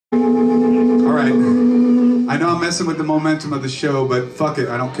I know I'm messing with the momentum of the show, but fuck it,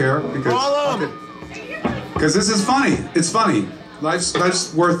 I don't care because this is funny. It's funny.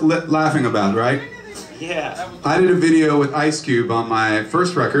 Life's worth laughing about, right? Yeah. I did a video with Ice Cube on my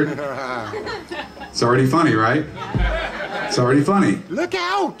first record. It's already funny, right? It's already funny. Look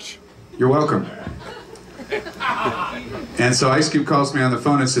out! You're welcome. And so Ice Cube calls me on the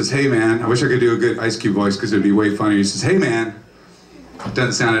phone and says, "Hey man," I wish I could do a good Ice Cube voice because it'd be way funnier. He says, "Hey man," it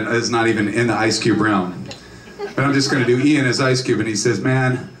doesn't sound, it's not even in the Ice Cube realm. But I'm just gonna do Ian as Ice Cube, and he says,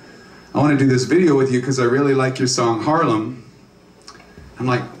 "Man, I wanna do this video with you because I really like your song Harlem." I'm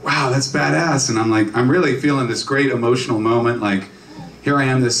like, wow, that's badass. And I'm like, I'm really feeling this great emotional moment. Like, here I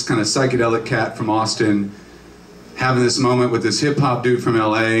am, this kind of psychedelic cat from Austin, having this moment with this hip hop dude from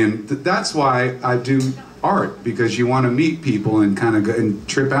LA. And that's why I do art, because you want to meet people and kind of go and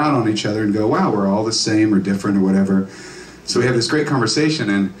trip out on each other and go, wow, we're all the same or different or whatever. So we have this great conversation,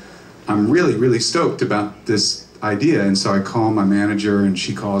 and I'm really, really stoked about this idea. And so I call my manager, and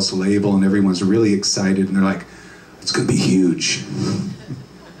she calls the label, and everyone's really excited, and they're like, it's gonna be huge.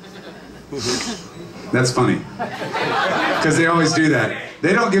 That's funny, because they always do that.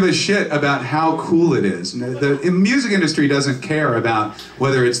 They don't give a shit about how cool it is. The music industry doesn't care about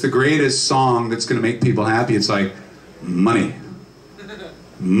whether it's the greatest song that's going to make people happy. It's like, money.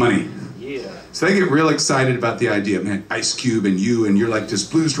 Money. Yeah. So they get real excited about the idea. Man, Ice Cube and you're like this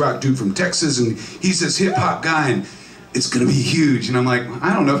blues rock dude from Texas, and he's this hip hop guy, and it's going to be huge. And I'm like,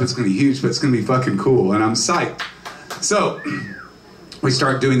 I don't know if it's going to be huge, but it's going to be fucking cool. And I'm psyched. So we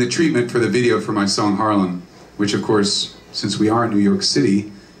start doing the treatment for the video for my song Harlem, which of course, since we are in New York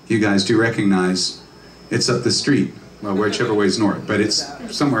City, you guys do recognize it's up the street. Well, whichever way is north, but it's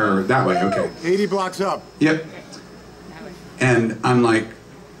somewhere that way, okay. 80 blocks up. Yep. And I'm like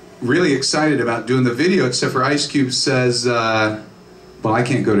really excited about doing the video, except for Ice Cube says, well, I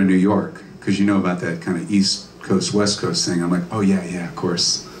can't go to New York, because you know about that kind of East Coast, West Coast thing. I'm like, oh yeah, of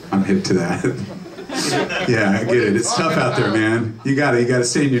course. I'm hip to that. Yeah, I get it. It's tough out there, man. You gotta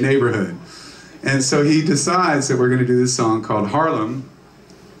stay in your neighborhood. And so he decides that we're gonna do this song called Harlem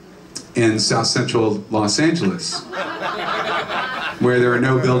in South Central Los Angeles, where there are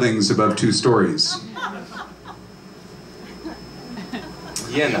no buildings above 2 stories.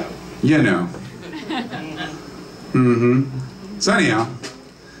 You know. You know. So anyhow,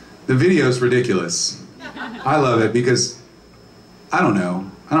 the video's ridiculous. I love it because, I don't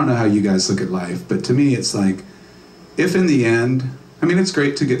know how you guys look at life, but to me it's like, if in the end, I mean, it's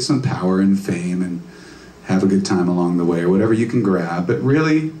great to get some power and fame and have a good time along the way or whatever you can grab, but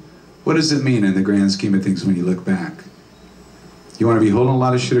really, what does it mean in the grand scheme of things when you look back? You want to be holding a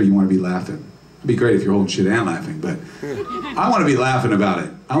lot of shit, or you want to be laughing? It'd be great if you're holding shit and laughing, but I want to be laughing about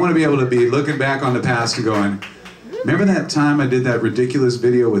it. I want to be able to be looking back on the past and going, remember that time I did that ridiculous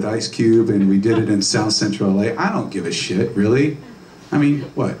video with Ice Cube and we did it in South Central LA? I don't give a shit, really. I mean,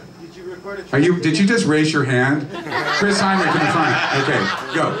 what? Did you record a track? Did you just raise your hand? Chris Heinrich in the front. Okay,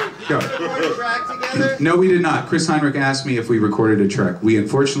 go. Record a track together? No, we did not. Chris Heinrich asked me if we recorded a track. We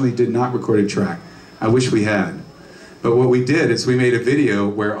unfortunately did not record a track. I wish we had. But what we did is we made a video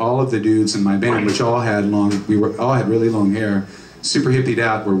where all of the dudes in my band, which all had all had really long hair, super hippied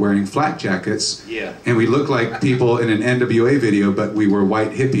out, were wearing flak jackets. Yeah. And we looked like people in an NWA video, but we were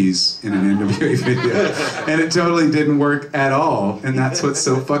white hippies in an NWA video. And it totally didn't work at all. And that's what's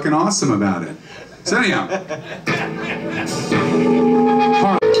so fucking awesome about it. So anyhow.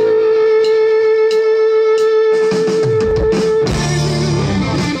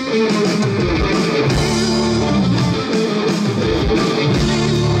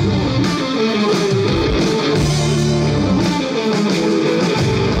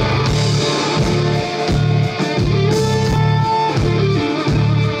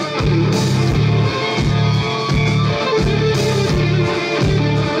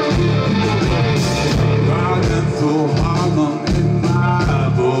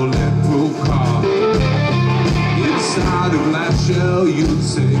 You'd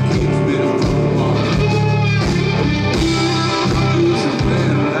say keeps me from walking. There's a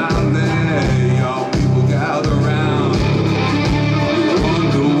man out there, y'all people gather round. You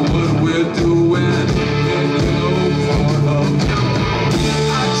wonder what we're doing, and you know part of.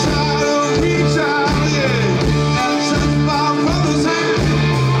 I try to reach out, yeah, and touch my brother's hand.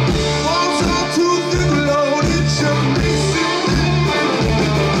 Walks out to the loaded chip, makes it.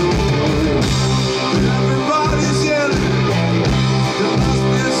 Everybody's yelling. There must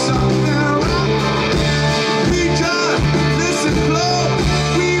be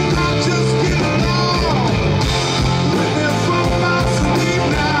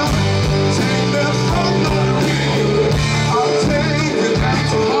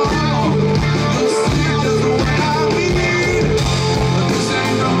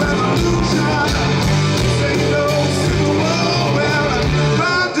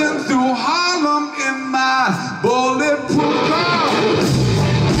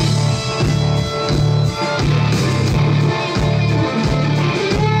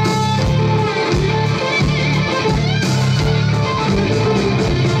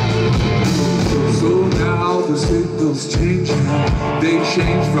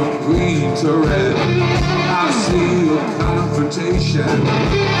change from green to red. I see a confrontation,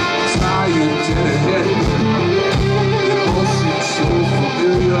 trying dead ahead. It all seems so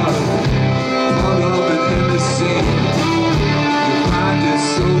familiar, Harlem and NYC. You find it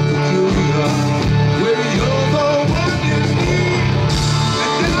so peculiar, where you're the one you need.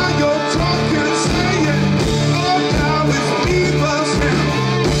 And now you're talking and saying, oh, now it's me versus him.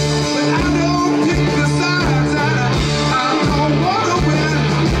 But I don't pick the sides, and I don't wanna win.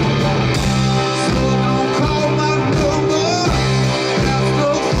 So don't call my number, there's no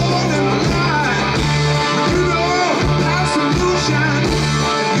fall in line. You don't have solution,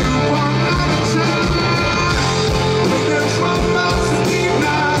 and you want out of time. Take them from my sleep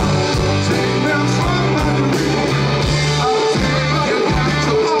now, take them from my dream. I'll take you back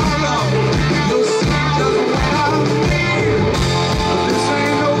to Harlem, you'll see just what I mean. This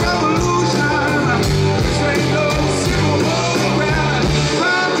ain't no revolution, this ain't no civil war.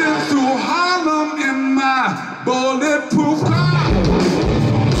 Riding through Harlem in my bulletproof car.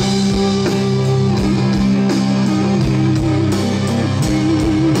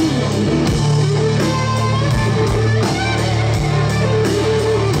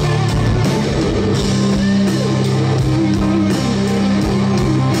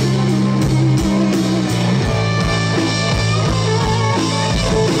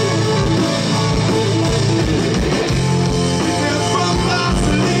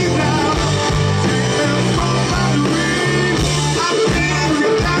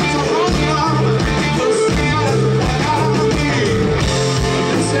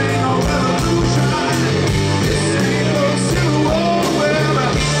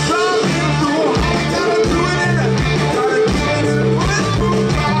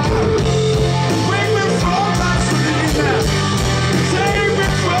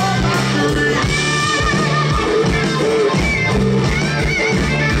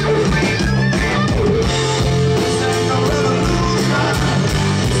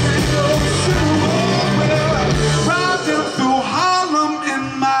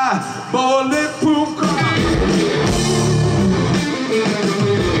 Bulletproof car.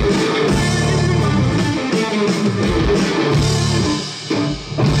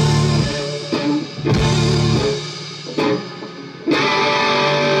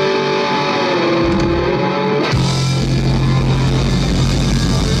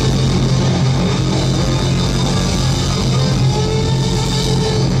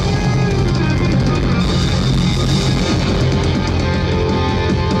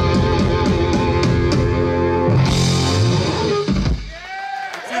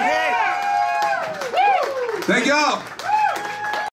 Thank y'all.